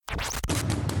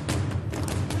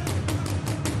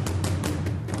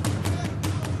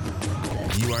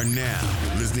are now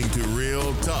listening to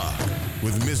Real Talk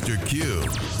with Mr. Q,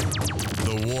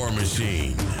 the War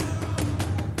Machine.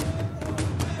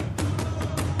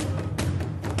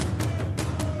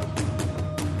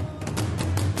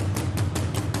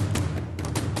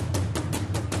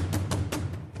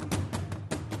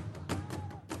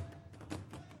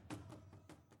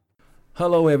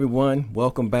 Hello, everyone.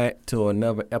 Welcome back to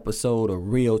another episode of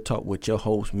Real Talk with your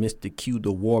host, Mr. Q,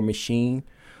 the War Machine.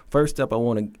 First up, I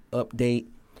want to update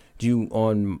you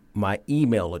on my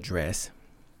email address.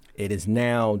 It is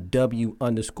now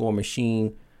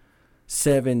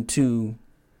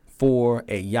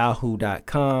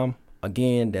w_machine724@yahoo.com.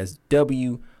 Again, that's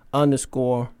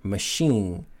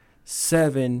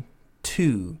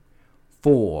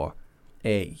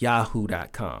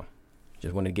w_machine724@yahoo.com.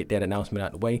 Just want to get that announcement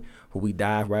out the way before we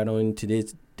dive right on into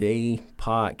this day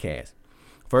podcast.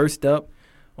 First up,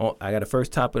 I got a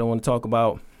first topic I want to talk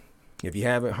about. If you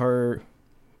haven't heard,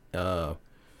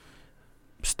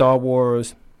 Star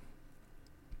Wars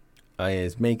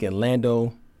is making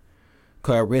Lando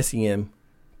Calrissian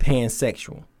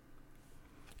pansexual.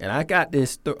 And I got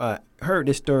this, heard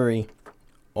this story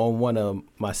on one of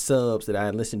my subs that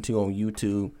I listened to on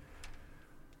YouTube,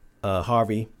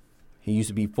 Harvey. He used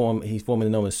to be he's formerly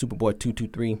known as Superboy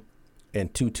 223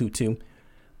 and 222.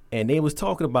 And they was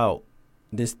talking about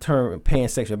this term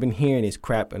pansexual. I've been hearing this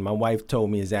crap, and my wife told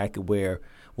me exactly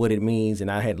what it means, and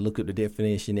I had to look up the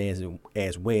definition as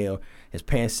well as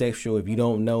pansexual. If you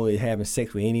don't know, it's having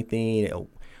sex with anything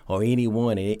or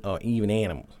anyone or even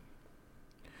animals.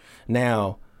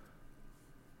 Now,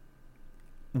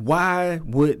 why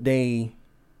would they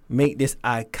make this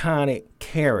iconic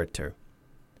character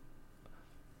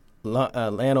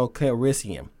Lando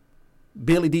Calrissian?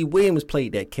 Billy D. Williams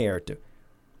played that character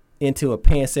into a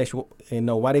pansexual. You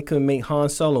know why they couldn't make Han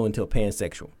Solo into a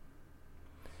pansexual?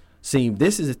 See,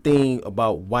 this is a thing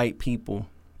about white people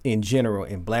in general,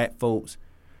 and black folks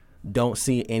don't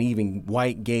see it, and even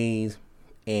white gays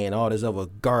and all this other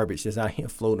garbage that's out here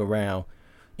floating around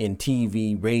in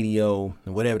TV, radio,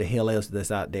 and whatever the hell else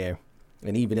that's out there,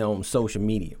 and even on social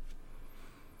media.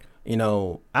 You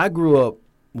know, I grew up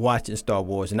watching Star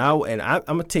Wars, and I'm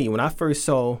gonna tell you, when I first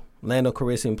saw Lando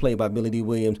Calrissian played by Billy D.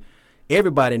 Williams,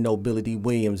 everybody know Billy D.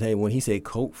 Williams. Hey, when he said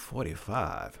Coke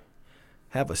 45,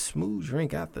 have a smooth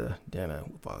drink after dinner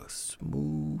with a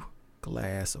smooth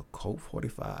glass of Coke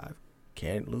 45.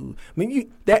 Can't lose. I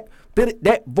mean, that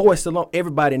voice alone,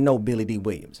 everybody know Billy D.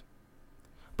 Williams.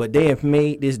 But they have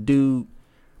made this dude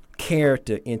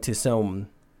character into some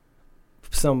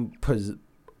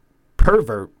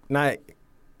pervert. Not.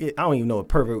 I don't even know if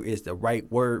pervert is the right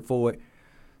word for it.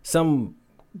 Some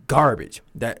garbage.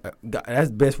 That's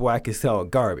the best way I can call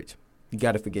it, garbage. You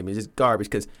got to forgive me. It's just garbage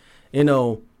because, they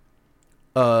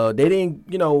didn't,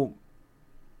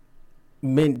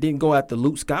 men didn't go after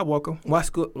Luke Skywalker. Why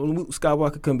Luke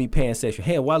Skywalker couldn't be pansexual?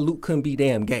 Hell, why Luke couldn't be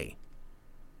damn gay?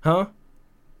 Huh?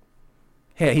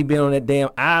 Hell, he been on that damn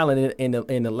island in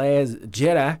the Last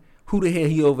Jedi. Who the hell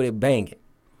he over there banging?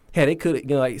 Hell, they could,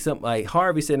 like something like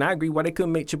Harvey said, and I agree, why they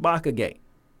couldn't make Chewbacca gay?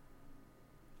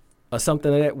 Or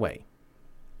something of that way.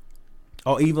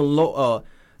 Or even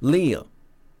Leia.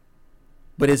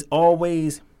 But it's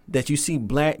always that you see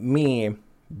black men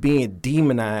being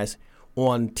demonized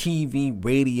on TV,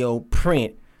 radio,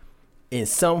 print, in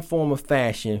some form or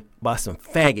fashion by some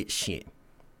faggot shit.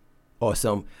 Or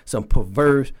some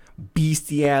perverse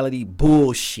bestiality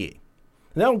bullshit.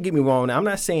 Now, don't get me wrong. I'm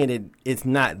not saying that it's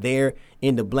not there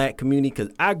in the black community, because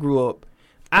I grew up,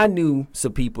 I knew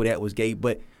some people that was gay,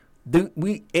 but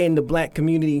we in the black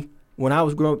community, when I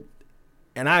was growing up,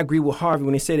 and I agree with Harvey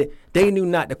when he said it, they knew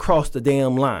not to cross the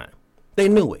damn line. They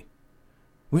knew it.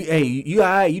 Hey, you all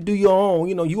right, you do your own,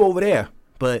 you over there,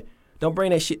 but don't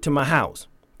bring that shit to my house.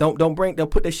 Don't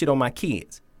put that shit on my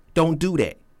kids. Don't do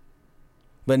that.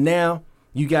 But now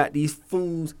you got these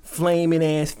fools, flaming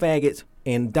ass faggots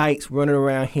and dykes running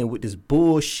around here with this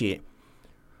bullshit,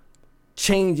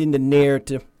 changing the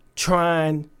narrative,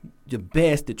 trying the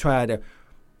best to try to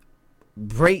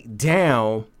break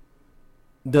down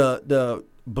the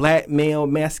black male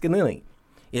masculinity.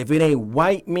 If it ain't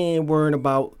white men worrying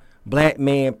about black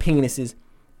man penises,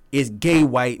 it's gay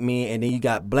white men, and then you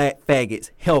got black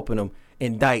faggots helping them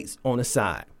and dykes on the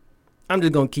side. I'm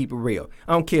just gonna keep it real.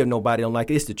 I don't care if nobody don't like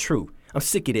it. It's the truth. I'm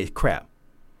sick of this crap.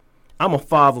 I'm a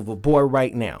father of a boy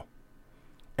right now.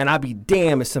 And I be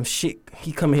damned if some shit,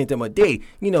 he come here to my daddy.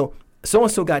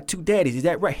 So-and-so got two daddies. Is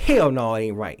that right? Hell no, it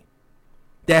ain't right.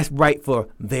 That's right for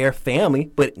their family,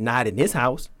 but not in this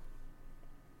house.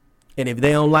 And if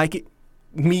they don't like it,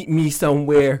 meet me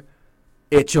somewhere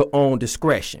at your own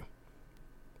discretion.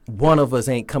 One of us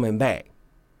ain't coming back.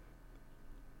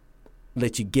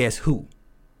 let you guess who.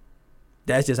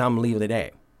 That's just, I'm leaving it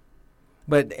at.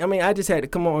 But I mean, I just had to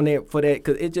come on there for that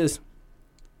because it just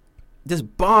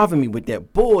bothered me with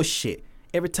that bullshit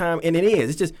every time. And it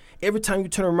is. It's just every time you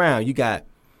turn around, you got,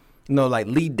 like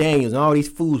Lee Daniels and all these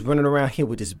fools running around here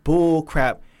with this bull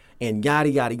crap and yada,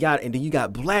 yada, yada. And then you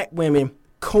got black women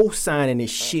co-signing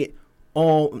this shit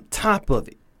on top of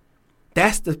it.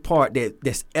 That's the part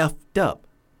that's effed up.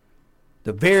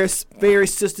 The various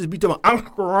sisters be talking, I'm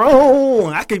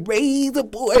grown. I could raise a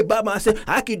boy by myself.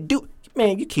 I could do.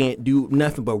 Man, you can't do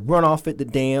nothing but run off at the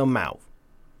damn mouth.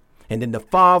 And then the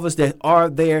fathers that are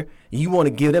there, you want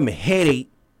to give them a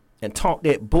headache and talk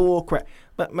that bull crap.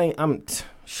 But man,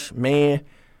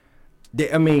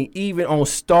 even on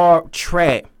Star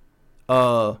Trek,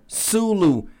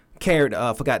 Sulu character,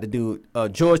 I forgot the dude,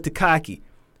 George Takaki,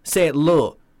 said,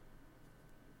 look,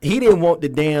 he didn't want the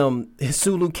damn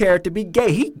Sulu character to be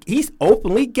gay. He's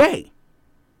openly gay.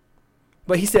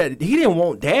 But he said he didn't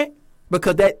want that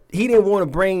because he didn't want to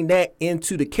bring that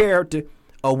into the character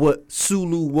of what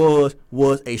Sulu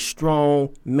was a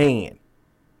strong man.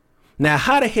 Now,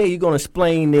 how the hell you going to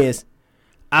explain this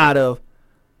out of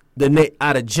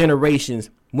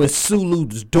generations when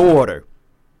Sulu's daughter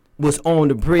was on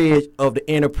the bridge of the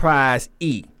Enterprise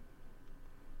E?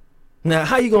 Now,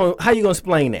 how you gonna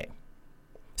explain that?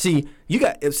 See,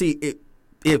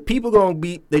 if people gonna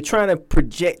be, they're trying to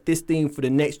project this thing for the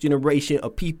next generation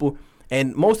of people,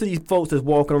 and most of these folks that's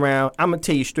walking around, I'm gonna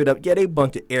tell you straight up, yeah, they a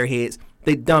bunch of airheads,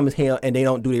 they dumb as hell, and they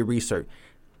don't do their research.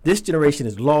 This generation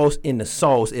is lost in the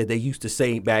sauce, as they used to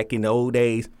say back in the old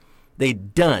days. They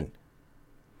done.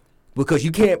 Because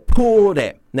you can't pull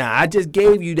that. Now, I just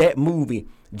gave you that movie,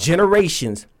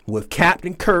 Generations, with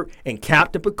Captain Kirk and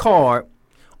Captain Picard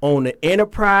on the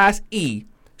Enterprise E,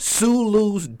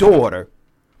 Sulu's daughter,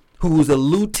 who's a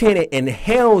lieutenant and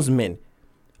helmsman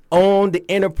on the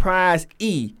Enterprise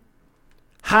E.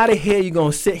 How the hell you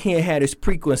gonna sit here and have this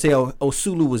prequel and say, oh,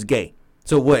 Sulu was gay?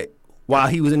 So what? While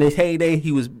he was in his heyday,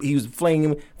 he was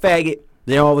flinging faggot.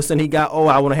 Then all of a sudden he got,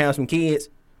 I want to have some kids.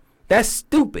 That's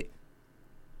stupid.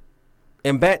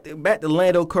 And back to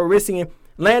Lando Calrissian.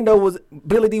 Lando was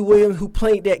Billy D. Williams, who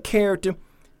played that character.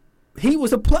 He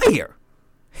was a player.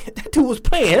 That dude was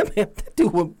playing. That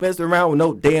dude was messing around with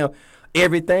no damn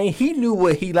everything. He knew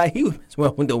what he liked. He was messing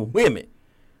around with the women.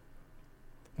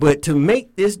 But to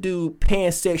make this dude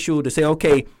pansexual, to say,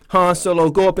 okay, Han Solo,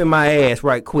 go up in my ass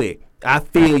right quick. I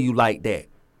feel you like that.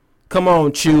 Come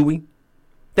on, Chewie.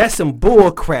 That's some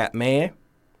bull crap, man.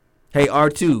 Hey,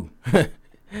 R2.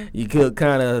 You look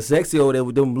kind of sexy over there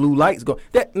with them blue lights going.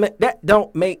 That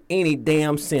don't make any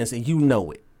damn sense, and you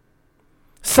know it.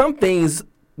 Some things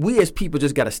we as people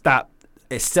just got to stop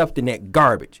accepting that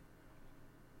garbage.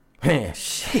 Man,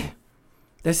 shit.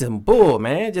 That's some bull,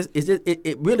 man.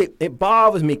 It really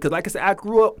bothers me because, like I said, I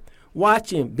grew up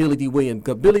watching Billy D. Williams.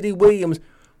 Because Billy D. Williams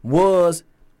was,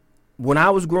 when I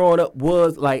was growing up,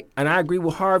 was like, and I agree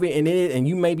with Harvey, and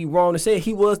you may be wrong to say it,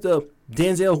 he was the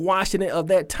Denzel Washington of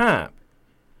that time.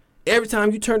 Every time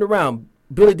you turned around,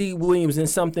 Billy D. Williams in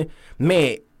something,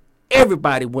 man,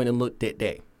 everybody went and looked at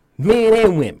that. Men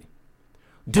and women.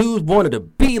 Dudes wanted to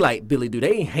be like Billy D.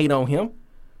 They ain't hate on him.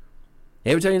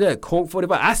 Every time you did Colt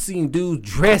 45, I seen dudes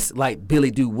dressed like Billy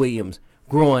D. Williams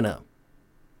growing up.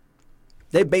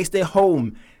 They based their whole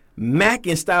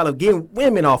macking style of getting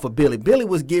women off of Billy. Billy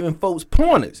was giving folks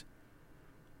pointers.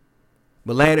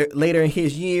 But later in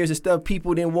his years and stuff,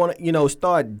 people didn't want to,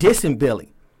 start dissing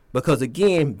Billy. Because,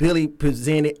 again, Billy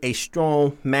presented a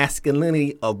strong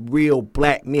masculinity of real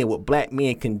black men, what black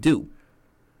men can do.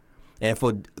 And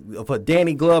for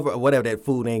Danny Glover, or whatever that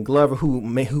fool named Glover,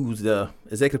 who's the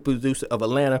executive producer of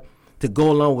Atlanta, to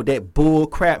go along with that bull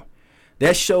crap,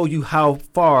 that shows you how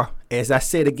far, as I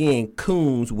said again,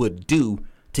 coons would do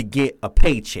to get a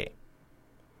paycheck.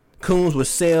 Coons would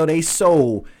sell their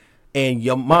soul, and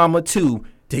your mama too,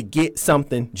 to get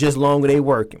something just longer they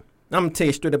working. I'm gonna tell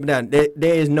you straight up and down,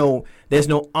 there's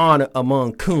no honor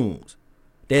among coons.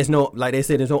 There's no, like they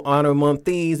said, there's no honor among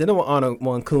thieves. There's no honor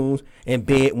among coons and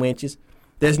bed wenches.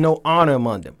 There's no honor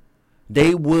among them.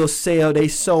 They will sell their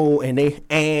soul and they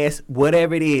ass,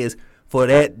 whatever it is, for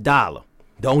that dollar.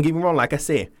 Don't get me wrong, like I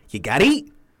said, you gotta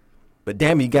eat, but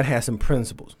damn it, you gotta have some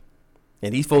principles.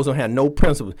 And these folks don't have no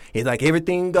principles. It's like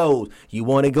everything goes. You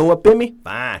want to go up in me?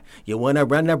 Fine. You want to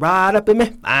run the rod up in me?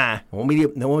 Fine. Want me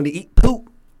to eat poop?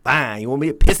 Fine. You want me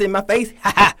to piss in my face?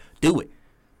 Ha ha. Do it.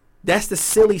 That's the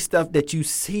silly stuff that you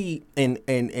see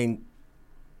and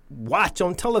watch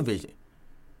on television.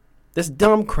 That's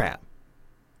dumb crap.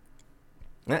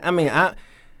 I'm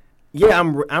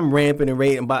ramping and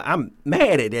raving, but I'm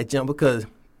mad at that jump because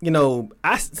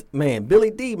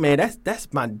Billy D, man,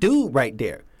 that's my dude right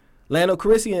there. Lando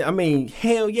Calrissian, I mean,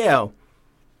 hell yeah.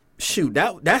 Shoot,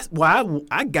 that's why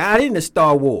I got into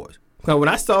Star Wars. Because when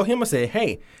I saw him, I said,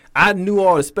 hey, I knew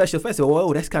all the special effects. I said,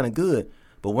 whoa, that's kind of good.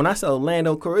 But when I saw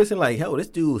Lando Calrissian, like, hell, this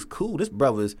dude is cool. This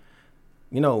brother's,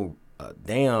 a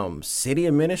damn city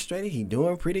administrator. He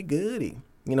doing pretty good. He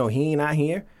ain't out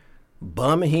here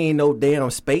bumming. He ain't no damn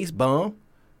space bum.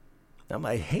 I'm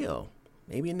like, hell,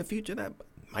 maybe in the future that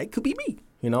could be me.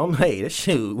 I'm like, hey,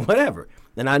 shoot, whatever.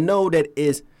 And I know that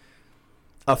it's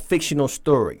a fictional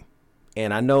story.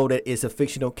 And I know that it's a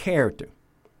fictional character.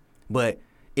 But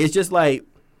it's just like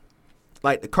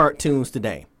the cartoons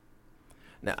today.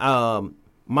 Now,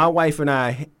 my wife and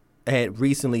I had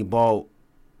recently bought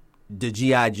the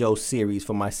G.I. Joe series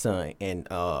for my son and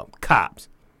Cops.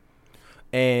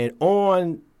 And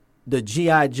on the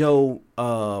G.I. Joe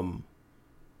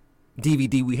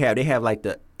DVD they have like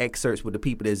the excerpts with the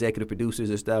people, the executive producers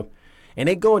and stuff. And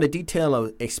they go into detail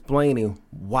of explaining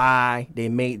why they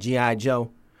made G.I.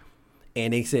 Joe.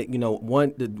 And they said,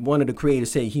 one of the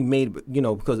creators said he made it,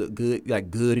 because of good, like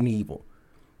good and evil,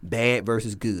 bad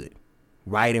versus good,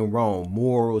 right and wrong,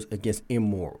 morals against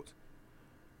immorals.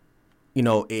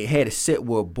 It had a set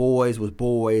where boys was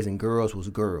boys and girls was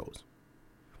girls.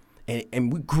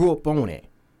 And we grew up on it.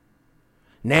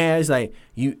 Now it's like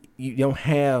you don't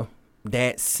have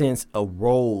that sense of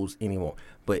roles anymore.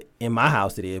 But in my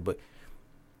house it is. But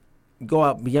go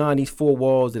out beyond these four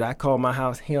walls that I call my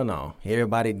house, hell no.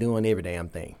 Everybody doing every damn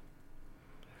thing.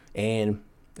 And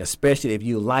especially if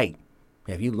you light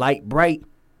bright,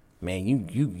 man,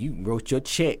 you wrote your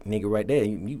check, nigga, right there.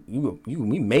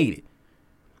 We made it.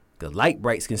 The light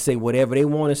brights can say whatever they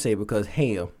want to say because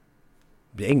hell,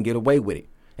 they can get away with it.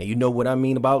 And you know what I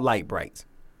mean about light brights.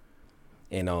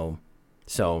 And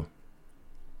so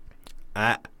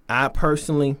I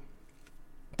personally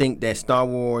think that Star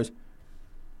Wars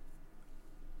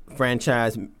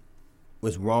franchise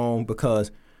was wrong because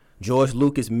George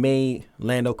Lucas made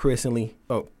Lando Calrissian,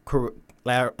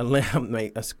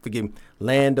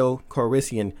 Lando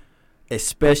Calrissian,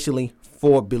 especially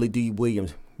for Billy D.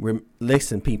 Williams.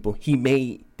 Listen, people, he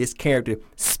made this character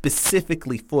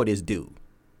specifically for this dude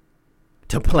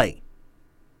to play,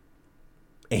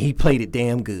 and he played it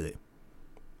damn good.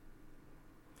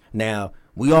 Now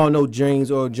we all know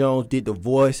James Earl Jones did the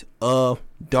voice of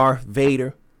Darth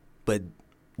Vader, but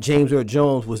James Earl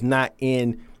Jones was not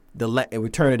in the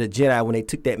Return of the Jedi when they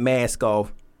took that mask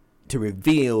off to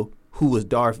reveal who was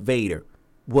Darth Vader,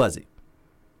 was it?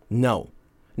 No.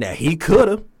 Now, he could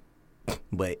have,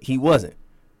 but he wasn't.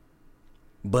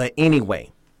 But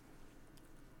anyway,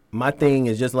 my thing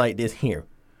is just like this here.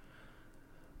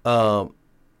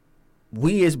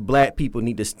 We as black people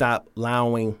need to stop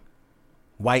allowing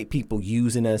white people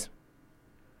using us,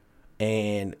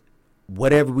 and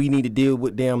whatever we need to deal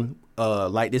with them.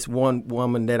 Like this one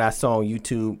woman that I saw on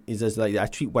YouTube is just like, I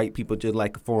treat white people just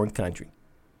like a foreign country.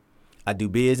 I do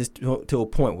business to a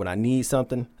point. When I need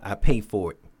something, I pay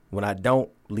for it. When I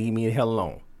don't, leave me the hell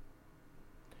alone.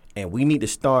 And we need to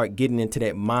start getting into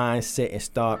that mindset and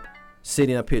start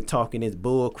sitting up here talking this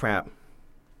bull crap,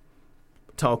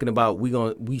 talking about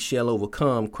we shall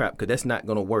overcome crap, because that's not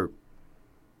gonna work.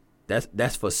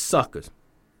 That's for suckers.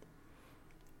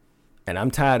 And I'm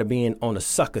tired of being on a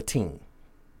sucker team.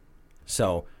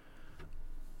 So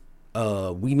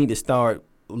we need to start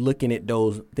looking at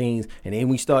those things, and then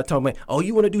we start talking about, oh,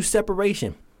 you want to do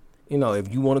separation.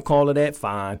 If you want to call it that,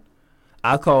 fine.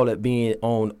 I call it being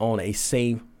on a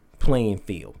safe playing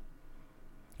field.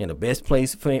 And the best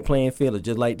playing field is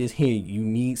just like this here. You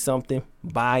need something,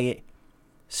 buy it,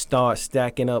 start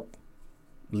stacking up,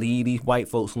 leave these white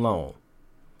folks alone.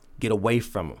 Get away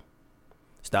from them.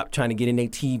 Stop trying to get in their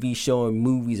TV show and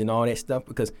movies and all that stuff,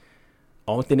 because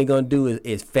only thing they're going to do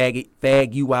is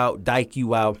fag you out, dyke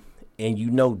you out, and you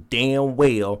know damn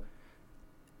well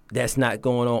that's not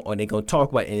going on, or they're going to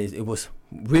talk about it. And it was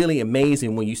really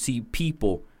amazing when you see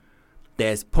people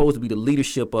that's supposed to be the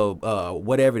leadership of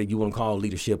whatever that you want to call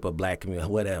leadership of black community,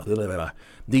 whatever, blah, blah, blah.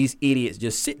 These idiots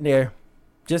just sitting there,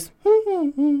 just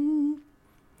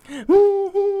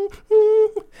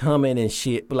humming and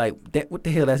shit. But like, that, what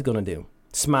the hell that's going to do?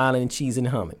 Smiling, cheesing, and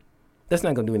humming. That's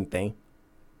not going to do anything.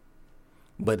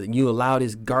 But you allow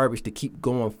this garbage to keep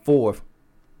going forth,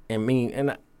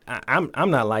 and I'm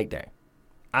not like that.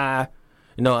 I'm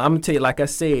gonna tell you, like I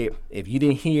said, if you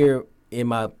didn't hear in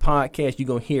my podcast, you're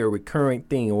gonna hear a recurring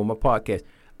thing on my podcast.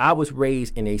 I was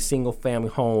raised in a single family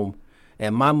home,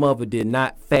 and my mother did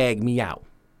not fag me out.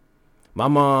 My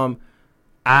mom,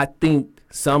 I think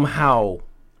somehow,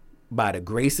 by the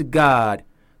grace of God,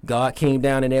 God came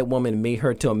down in that woman and made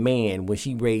her to a man when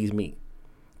she raised me.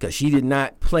 because she did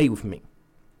not play with me.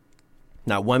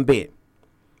 Not one bit.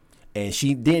 And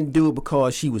she didn't do it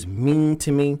because she was mean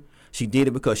to me. She did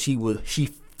it because she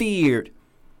feared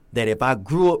that if I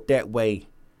grew up that way,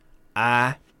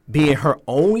 I, being her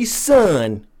only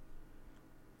son,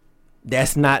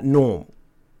 that's not normal.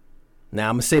 Now,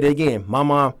 I'm going to say that again. My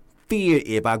mom feared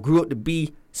if I grew up to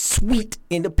be sweet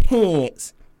in the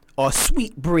pants or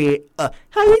sweet bread,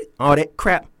 all that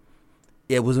crap,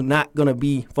 it was not going to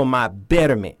be for my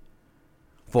betterment,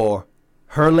 for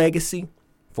her legacy,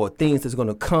 for things that's going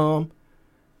to come.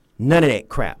 None of that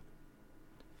crap.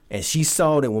 And she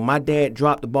saw that when my dad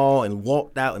dropped the ball and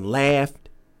walked out and laughed,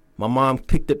 my mom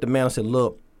picked up the mantle and said,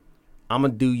 look, I'm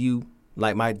going to do you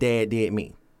like my dad did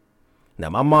me. Now,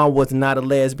 my mom was not a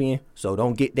lesbian, so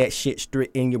don't get that shit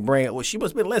straight in your brain. Well, she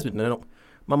must be a lesbian. No.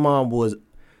 My mom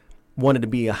wanted to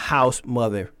be a house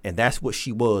mother, and that's what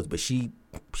she was. But she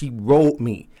rode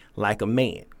me like a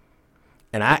man.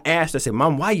 And I asked her, I said,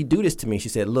 Mom, why you do this to me? She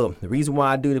said, look, the reason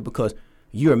why I do this is because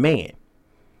you're a man.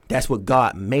 That's what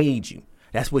God made you.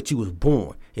 That's what you was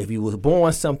born. If you was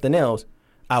born something else,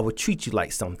 I would treat you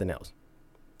like something else.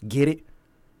 Get it?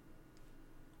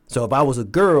 So if I was a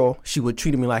girl, she would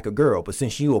treat me like a girl. But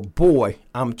since you're a boy,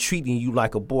 I'm treating you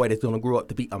like a boy that's going to grow up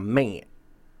to be a man.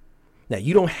 Now,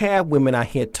 you don't have women out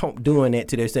here doing that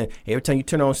to their son. Every time you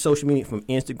turn on social media from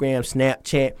Instagram,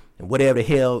 Snapchat, and whatever the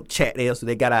hell chat else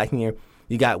they got out here,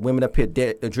 you got women up here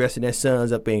dressing their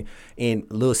sons up in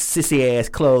little sissy-ass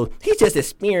clothes. He's just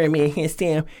experimenting,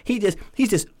 Sam. He's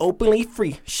just openly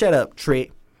free. Shut up,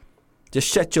 Trick. Just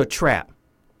shut your trap,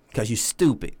 because you're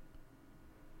stupid.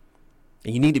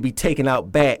 And you need to be taken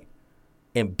out back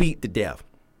and beat to death.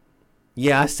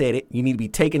 Yeah, I said it. You need to be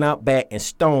taken out back and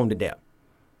stoned to death.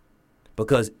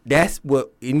 Because that's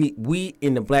what we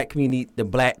in the black community, the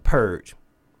black purge.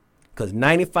 Because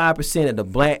 95% of the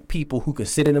black people who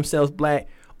consider themselves black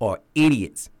are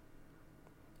idiots.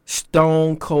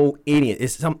 Stone cold idiots.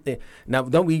 It's something. Now,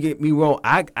 don't get me wrong.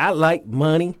 I like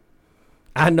money.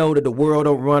 I know that the world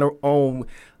don't run on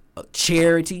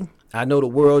charity. I know the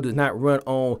world does not run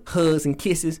on hugs and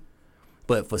kisses,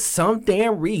 but for some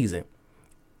damn reason,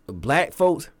 the black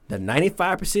folks, the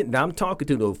 95% that I'm talking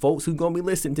to, the folks who going to be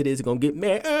listening to this are going to get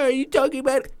mad. Hey, you talking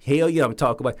about it? Hell yeah, I'm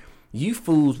talking about it. You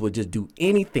fools will just do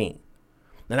anything.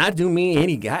 And I do mean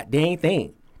any goddamn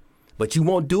thing. But you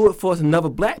won't do it for another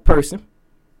black person.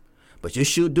 But you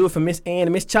should do it for Miss Ann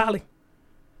and Miss Charlie.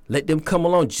 Let them come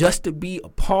along just to be a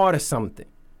part of something.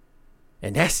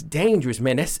 And that's dangerous,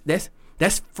 man.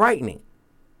 That's frightening,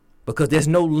 because there's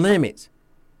no limits.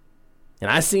 And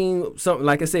I seen something,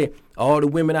 like I said, all the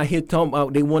women out here talking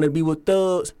about they want to be with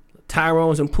thugs,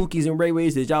 Tyrones and Pookies and Ray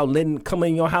Rays that y'all letting come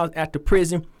in your house after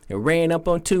prison and ran up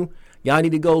on two. Y'all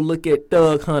need to go look at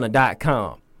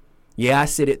thughunter.com. Yeah, I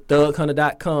said it,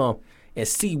 thughunter.com, and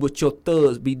see what your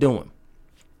thugs be doing.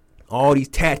 All these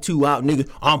tattoo out niggas,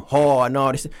 I'm hard and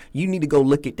all this. You need to go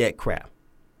look at that crap.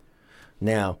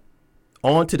 Now,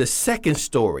 on to the second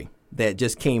story that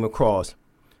just came across.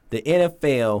 The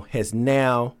NFL has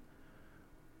now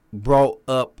brought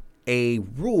up a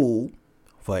rule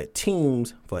for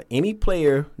teams, for any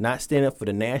player not standing up for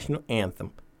the national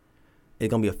anthem, it's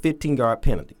going to be a 15-yard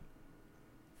penalty.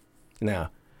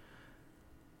 Now,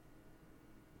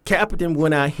 Kaepernick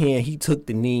went out here and he took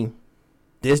the knee.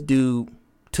 This dude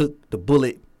took the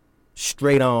bullet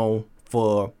straight on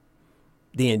for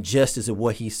the injustice of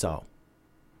what he saw.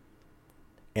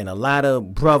 And a lot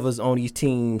of brothers on these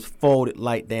teams folded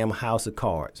like damn house of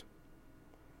cards.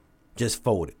 Just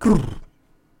folded.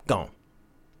 Gone.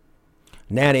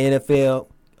 Now the NFL,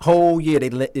 whole year they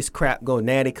let this crap go.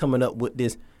 Now they coming up with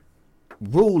this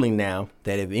ruling now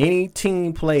that if any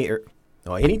team player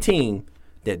or any team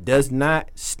that does not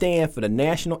stand for the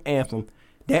national anthem,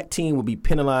 that team will be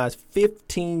penalized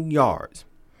 15 yards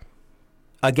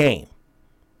a game.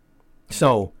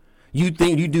 So you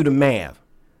think you do the math.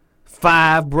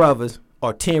 5 brothers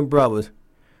or 10 brothers,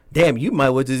 damn, you might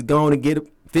well just go on and get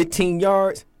 15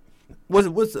 yards. What's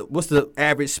the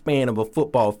average span of a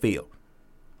football field?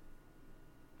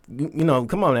 You know,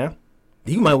 come on now.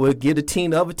 You might well give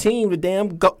the other team the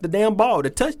damn ball, the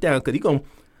touchdown, because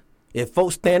if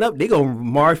folks stand up, they gonna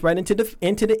march right into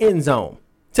the end zone.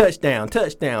 Touchdown,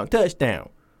 touchdown, touchdown.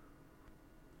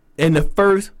 In the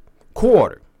first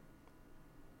quarter.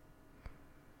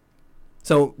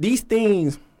 So these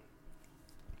things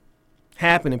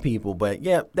happen to people, but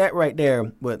yeah, that right there,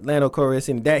 what Lando Correa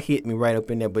said, that hit me right up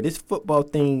in there. But this football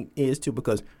thing is too,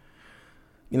 because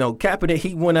Kaepernick,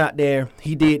 he went out there,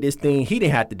 he did this thing. He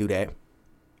didn't have to do that.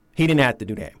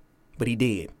 But he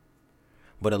did.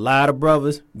 But a lot of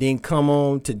brothers didn't come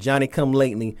on to Johnny come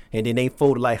lately, and then they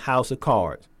folded like house of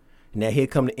cards. Now here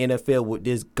come the NFL with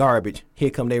this garbage. Here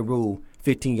come their rule,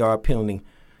 15-yard penalty,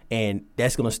 and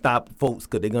that's gonna stop folks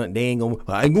because I ain't gonna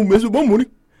mess with my money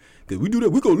because we do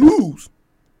that, we gonna lose.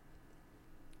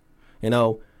 You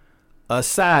know, a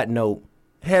side note,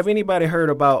 have anybody heard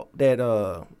about that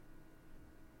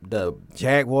the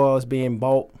Jaguars being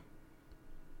bought?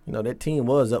 You know, that team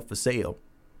was up for sale.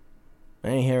 I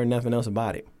ain't hearing nothing else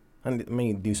about it. I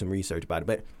mean, do some research about it,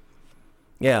 but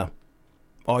yeah.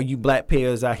 All you black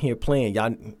players out here playing,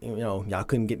 y'all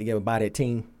couldn't get together by that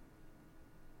team.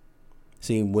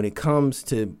 See, when it comes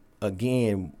to,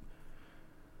 again,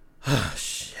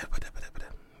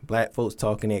 black folks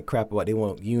talking that crap about they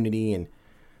want unity and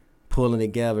pulling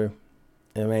together.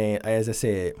 And man, as I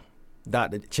said,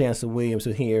 Dr. Chancellor Williams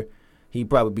was here. He'd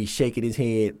probably be shaking his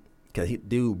head because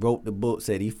dude wrote the book,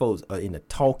 said these folks are in the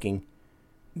talking,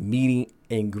 meeting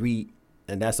and greet,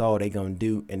 and that's all they're going to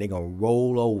do. And they're going to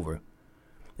roll over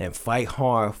and fight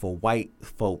hard for white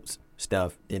folks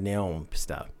stuff than their own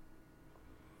stuff.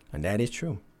 And that is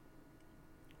true.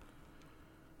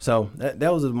 So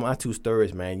that was my two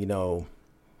stories, man. You know,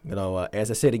 as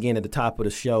I said again at the top of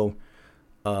the show,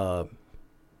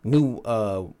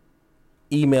 new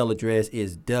email address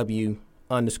is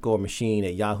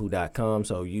w_machine@yahoo.com.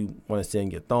 So you want to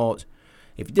send your thoughts.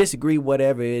 If you disagree,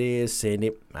 whatever it is, send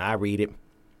it. I read it.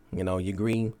 You know, you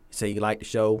agree, say you like the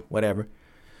show, whatever.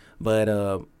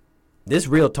 But this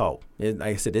real talk. Like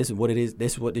I said, this is what it is.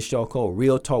 This is what this show called,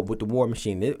 Real Talk with the War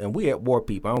Machine. And we at war,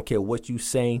 people. I don't care what you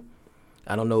say.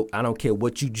 I don't care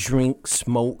what you drink,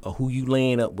 smoke, or who you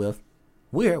laying up with.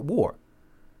 We're at war.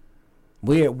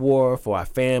 We're at war for our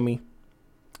family,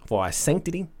 for our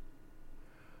sanctity,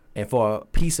 and for our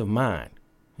peace of mind.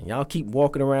 And y'all keep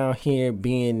walking around here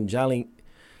being jolly,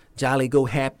 go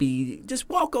happy. Just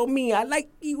walk on me. I like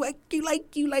you,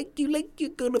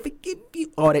 gonna forgive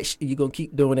you. All that shit, you're gonna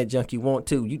keep doing that junk you want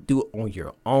to. You do it on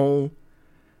your own.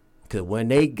 Because when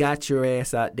they got your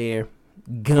ass out there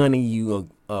gunning you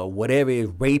or whatever is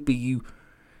raping you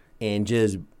and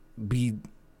just be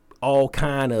all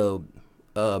kind of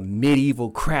medieval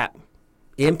crap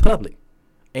in public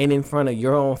and in front of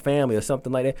your own family or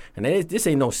something like that. And this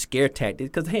ain't no scare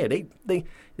tactic because, hey,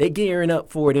 they gearing up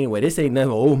for it anyway. This ain't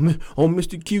nothing, oh,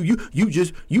 Mr. Q, you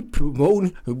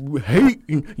promoting hate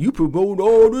and you promote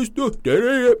all this stuff.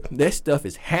 That stuff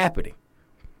is happening.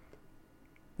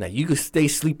 Now, you can stay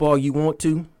asleep all you want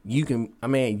to. You can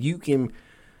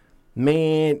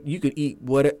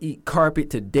eat carpet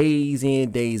to days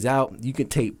in, days out. You can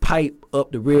take pipe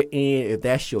up the rear end if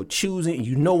that's your choosing.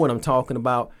 You know what I'm talking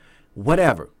about.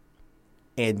 Whatever.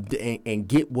 And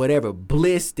get whatever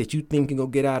bliss that you think you can go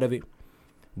get out of it.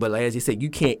 But like as you said, you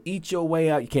can't eat your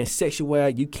way out. You can't sex your way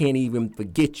out. You can't even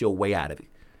forget your way out of it.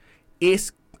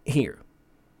 It's here.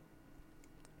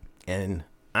 And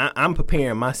I'm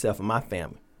preparing myself and my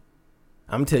family.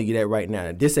 I'm telling you that right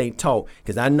now. This ain't talk,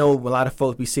 because I know a lot of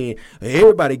folks be saying,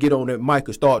 everybody get on that mic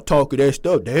and start talking that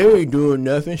stuff. They ain't doing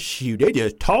nothing. Shoot, they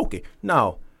just talking.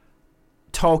 No,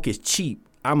 talk is cheap.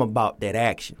 I'm about that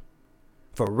action.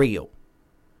 For real.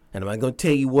 And I'm not going to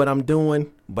tell you what I'm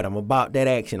doing, but I'm about that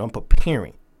action. I'm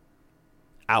preparing.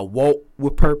 I walk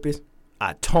with purpose.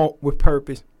 I talk with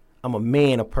purpose. I'm a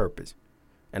man of purpose.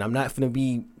 And I'm not going to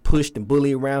be pushed and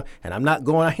bullied around. And I'm not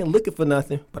going out here looking for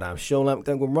nothing. But I'm sure I'm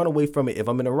going to run away from it if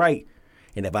I'm in the right.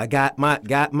 And if I got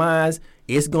mine,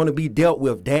 it's going to be dealt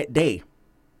with that day.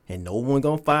 And no one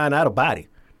going to find out about it.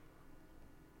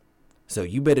 So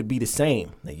you better be the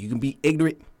same. Now, you can be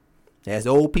ignorant. As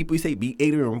the old people say, be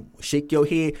ignorant, shake your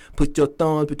head, put your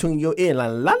thumbs between your ears, la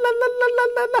la la la la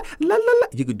la la la la.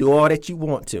 You can do all that you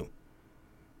want to.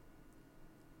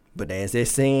 But as that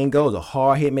saying goes, a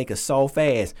hard head make a soft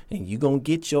ass, and you gonna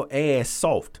get your ass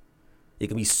soft. It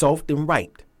can be soft and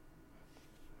ripe,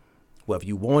 whether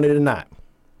you want it or not.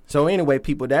 So anyway,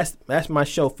 people, that's my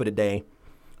show for today.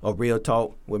 A Real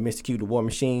Talk with Mr. Q, the War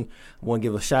Machine. I want to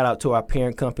give a shout out to our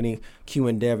parent company, Q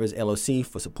Endeavors LLC,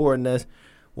 for supporting us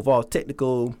with all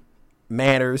technical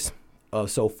matters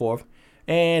of so forth.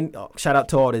 And shout out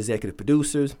to all the executive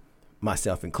producers,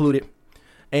 myself included,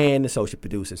 and the associate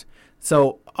producers.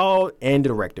 And the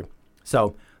director.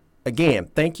 So, again,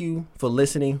 thank you for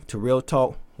listening to Real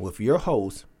Talk with your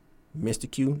host,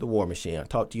 Mr. Q, the War Machine. I'll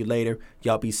talk to you later.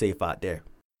 Y'all be safe out there.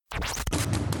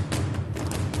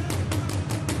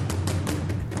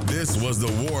 This was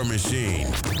the War Machine.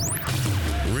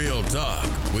 Real Talk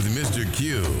with Mr.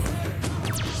 Q.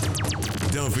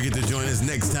 Don't forget to join us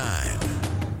next time